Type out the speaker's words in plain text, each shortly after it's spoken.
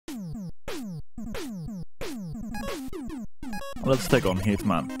Let's take on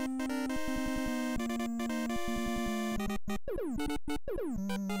Heatman.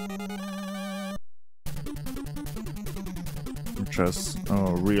 Which has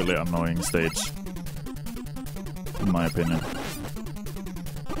a really annoying stage, in my opinion.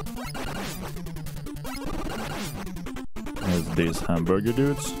 There's these hamburger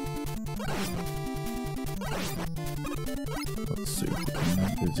dudes. Let's see if we can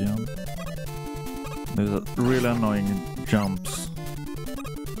make this jump. There's a really annoying jumps,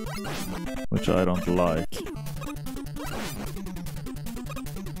 which I don't like.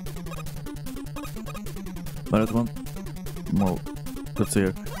 But it went, well, let's see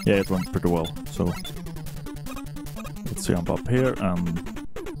here. Yeah, it went pretty well. So let's jump up here and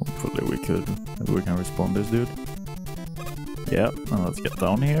hopefully we can respawn this dude. Yeah, and let's get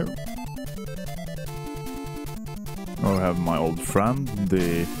down here. I have my old friend,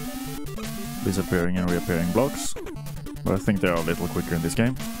 the disappearing and reappearing blocks. But I think they are a little quicker in this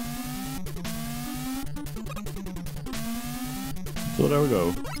game. So there we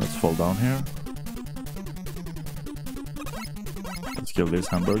go. Let's fall down here. Let's kill these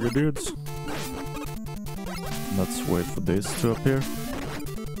hamburger dudes. Let's wait for this to appear.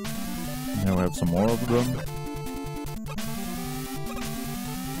 Here we have some more of them.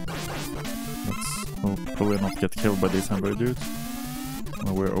 Let's hopefully not get killed by these hamburger dudes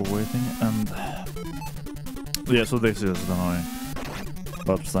while we're waiting. And yeah, so this is annoying,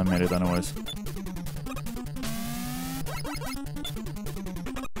 but I made it anyways.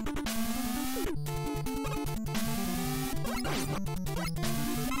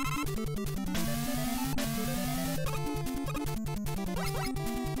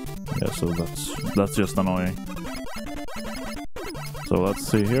 Yeah, so that's just annoying. So let's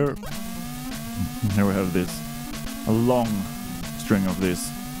see here. Here we have this, a long string of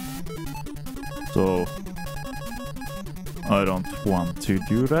this. So I don't want to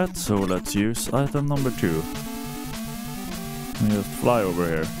do that, so let's use item number 2. And just fly over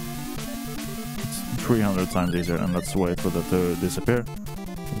here. It's 300 times easier, and let's wait for that to disappear.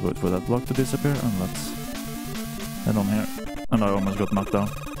 Let's wait for that block to disappear, and let's head on here. And I almost got knocked down.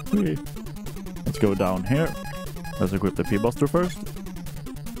 Whee. Let's go down here. Let's equip the P-Buster first.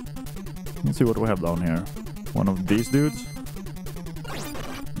 Let's see what we have down here. One of these dudes.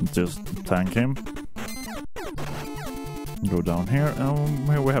 Just tank him. Go down here, and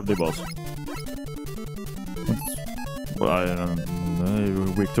here we have the boss.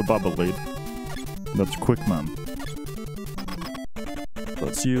 Weak to bubble lead. That's Quickman.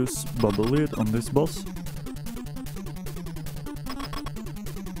 Let's use bubble lead on this boss.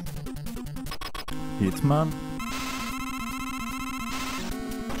 Heatman.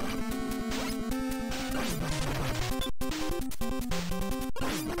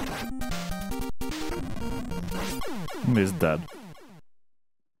 He's dead.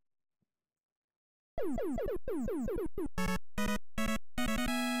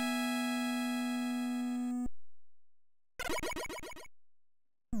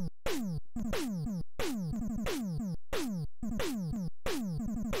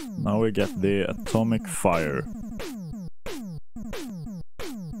 Now we get the atomic fire.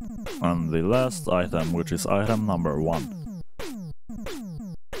 And the last item, which is item number 1.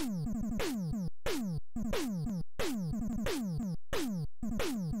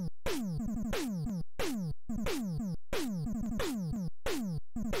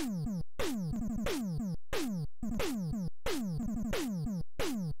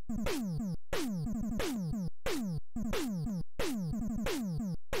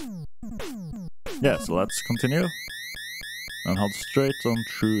 Yeah, so let's continue and head straight on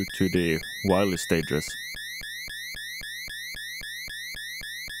through to the Wilystages.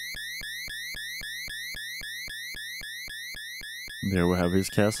 There we have his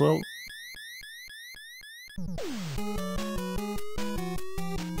castle.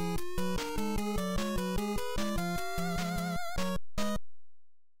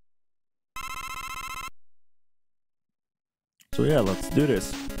 So yeah, let's do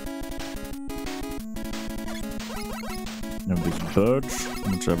this. We have these birds,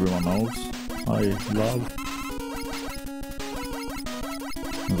 which everyone knows I love.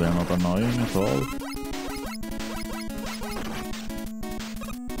 They're not annoying at all.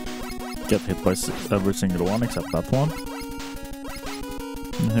 Get hit by every single one except that one.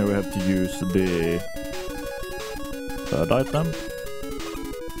 And here we have to use the third item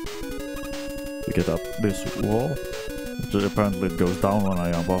to get up this wall. Which apparently it goes down when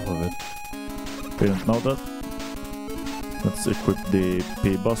I jump off of it. Didn't know that. Let's equip the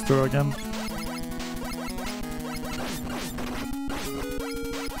P-Buster again.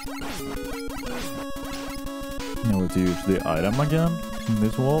 Now we have to use the item again in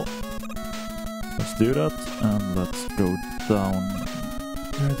this wall. Let's do that, and let's go down.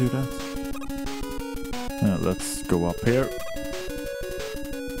 Can I do that? Yeah, let's go up here.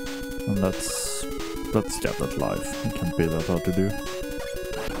 And let's get that life. It can't be that hard to do.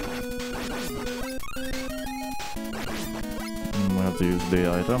 And we have to use the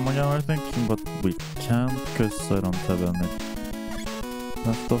item again, I think, but we can't because I don't have any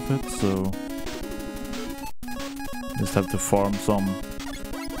left of it, so just have to farm some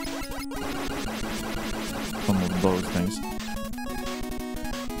of those things.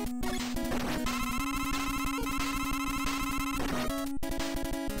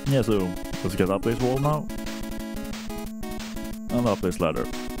 Yeah, so let's get up this wall now. And up this ladder.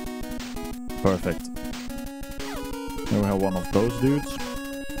 Perfect. Here we have one of those dudes.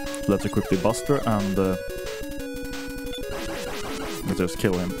 Let's equip the Buster and we just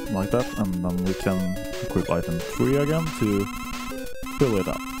kill him like that, and then we can equip item 3 again to fill it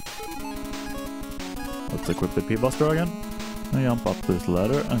up. Let's equip the P-Buster again, and jump up this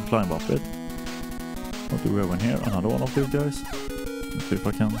ladder and climb up it. What do we have in here? Another one of these guys. Let's see if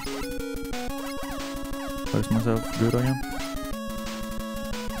I can place myself good again.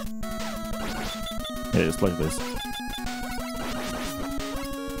 Yeah, just like this.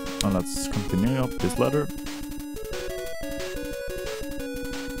 And let's continue up this ladder.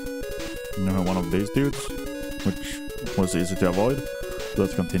 And we have one of these dudes, which was easy to avoid.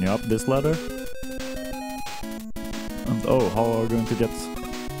 Let's continue up this ladder. And oh, how are we going to get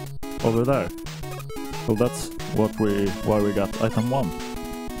over there? Well, that's why we got item 1.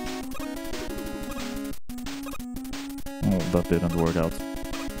 Oh, that didn't work out.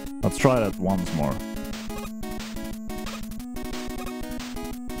 Let's try that once more.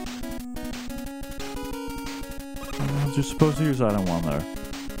 You're supposed to use item 1 there.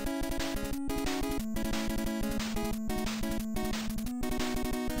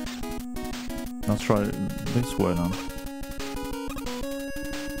 Let's try this way then.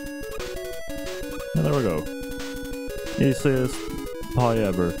 Yeah, there we go. Easiest pie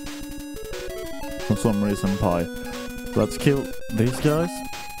ever. For some reason pie. Let's kill these guys.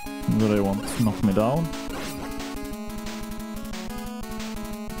 They want to knock me down.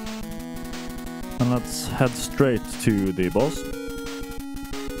 And let's head straight to the boss.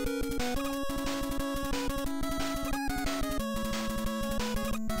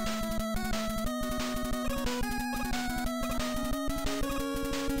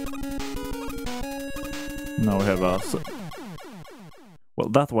 Now we have us. Well,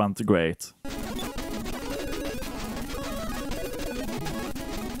 that went great.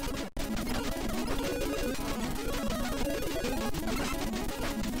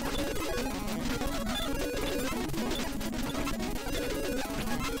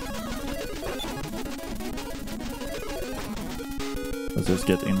 Let's just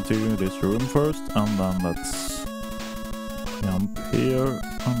get into this room first, and then let's jump here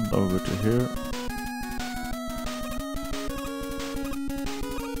and over to here.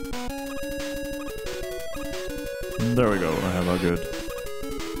 And there we go, I have a good.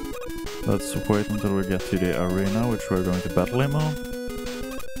 Let's wait until we get to the arena, which we're going to battle him on.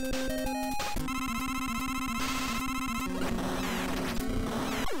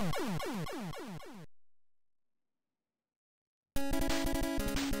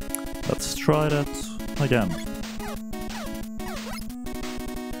 Let's try that again.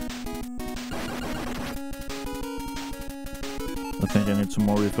 I think I need some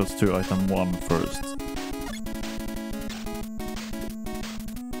more refills to item 1 first.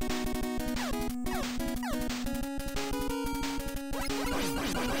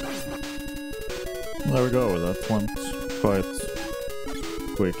 There we go, that went quite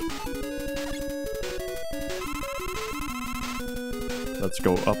quick. Let's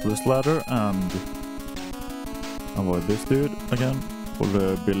go up this ladder and avoid this dude again for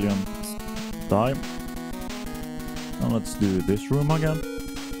the billionth time. And let's do this room again.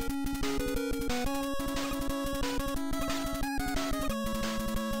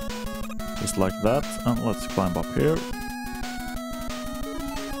 Just like that, and let's climb up here.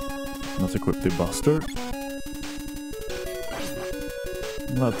 Let's equip the Buster.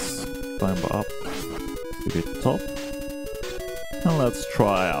 Let's climb up to the top. And let's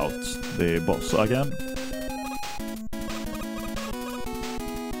try out the boss again.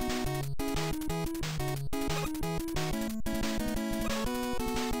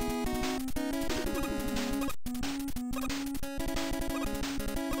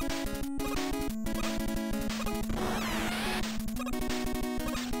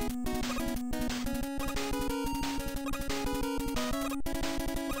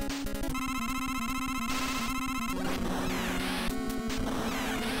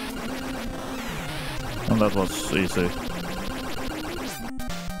 that was easy.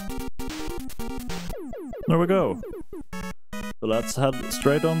 There we go. So let's head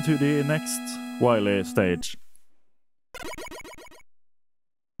straight on to the next Wilystage.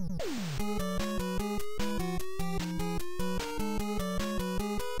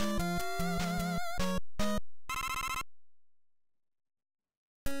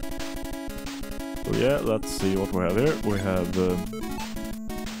 So yeah, let's see what we have here. We have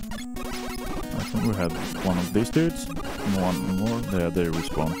I think we have one of these dudes, one more. Yeah, they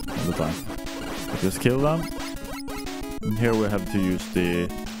respawn all the time. Just kill them. And here we have to use the...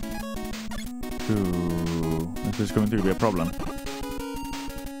 Ooh, this is going to be a problem.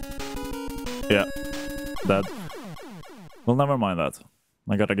 Yeah, dead. Well, never mind that.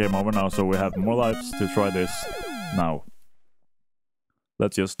 I got a game over now, so we have more lives to try this now.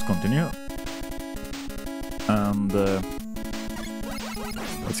 Let's just continue. And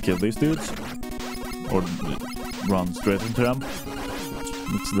let's kill these dudes. Or run straight into them.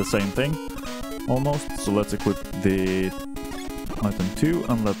 It's the same thing, almost. So let's equip the item 2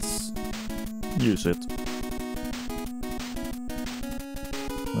 and let's use it.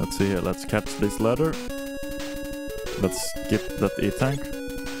 Let's see here, let's catch this ladder. Let's skip that E-tank.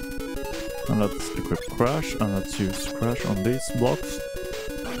 And let's equip Crash, and let's use Crash on these blocks.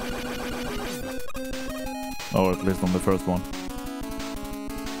 Or at least on the first one.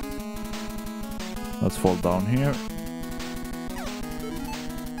 Let's fall down here.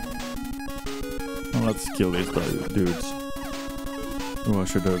 And let's kill these dudes. Oh, I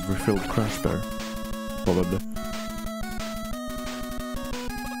should have refilled Crash there. Probably.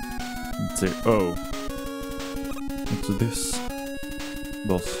 Let's see. Oh. What's this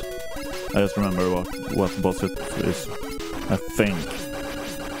boss? I just remember what boss it is. I think.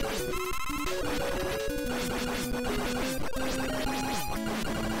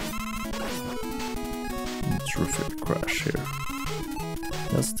 Let's refill Crash here.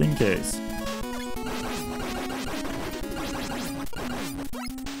 Just in case.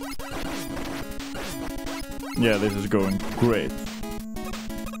 Yeah, this is going great.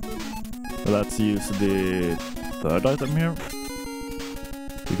 Let's use the third item here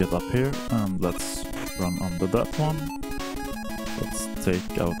to get up here, and let's run under that one. Let's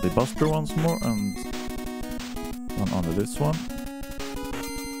take out the buster once more and run under this one.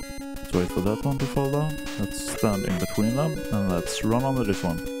 Let's wait for that one to fall down. Let's stand in between them and let's run under this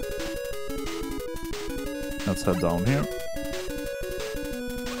one. Let's head down here.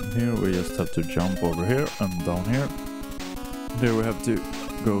 Here we just have to jump over here and down here. Here we have to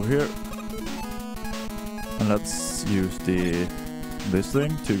go here. And let's use this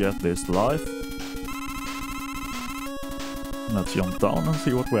thing to get this life. Let's jump down and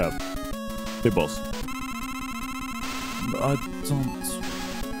see what we have. The boss. I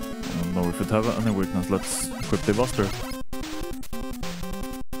don't know if it have any weakness. Let's equip the buster.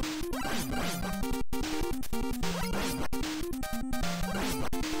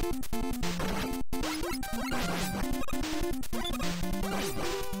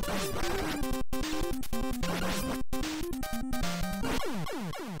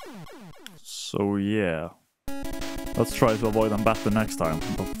 So yeah, let's try to avoid them better next time,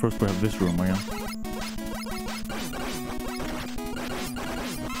 but first we have this room again.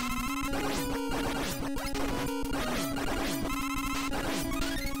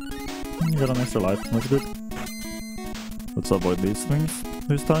 You got an extra life, that's good. Let's avoid these things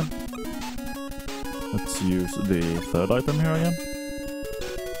this time. Let's use the third item here again.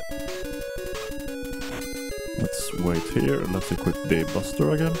 Let's wait here, let's equip the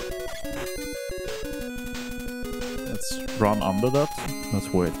buster again. Run under that. Let's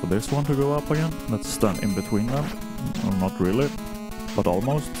wait for this one to go up again. Let's stand in between them. Well, not really, but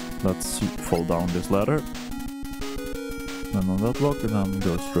almost. Let's fall down this ladder. Then on that block, and then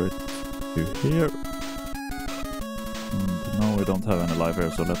go straight to here. And now we don't have any life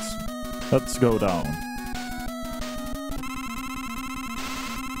here, so let's go down.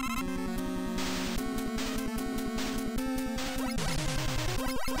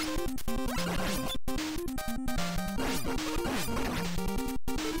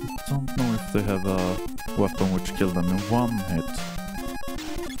 Don't know if they have a weapon which kills them in one hit.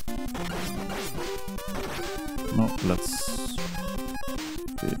 No, let's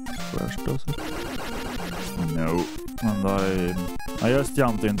see if Crash does it. No, and I just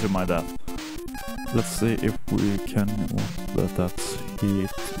jumped into my death. Let's see if we can. That's heat,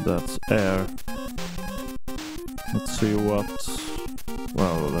 that's air. Let's see what.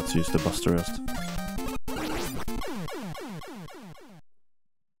 Well, let's use the buster rest.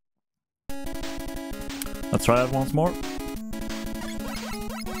 Let's try that once more.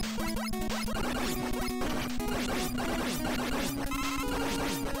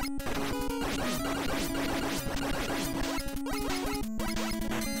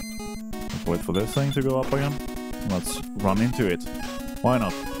 Wait for this thing to go up again. Let's run into it. Why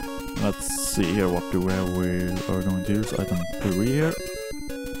not? Let's see here, what do we are going to use? Item 3 here.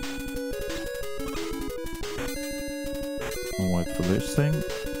 And wait for this thing.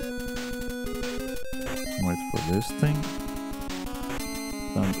 Wait for this thing.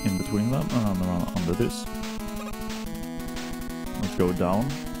 Stand in between them and then run under this. Let's go down.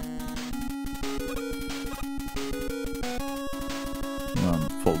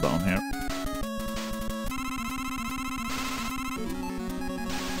 And fall down here.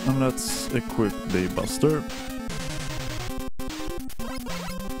 And let's equip the Buster.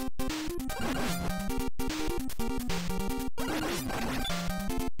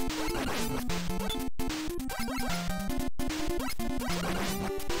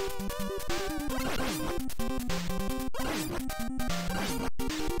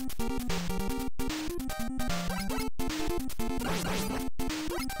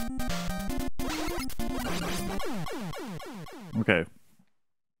 Okay,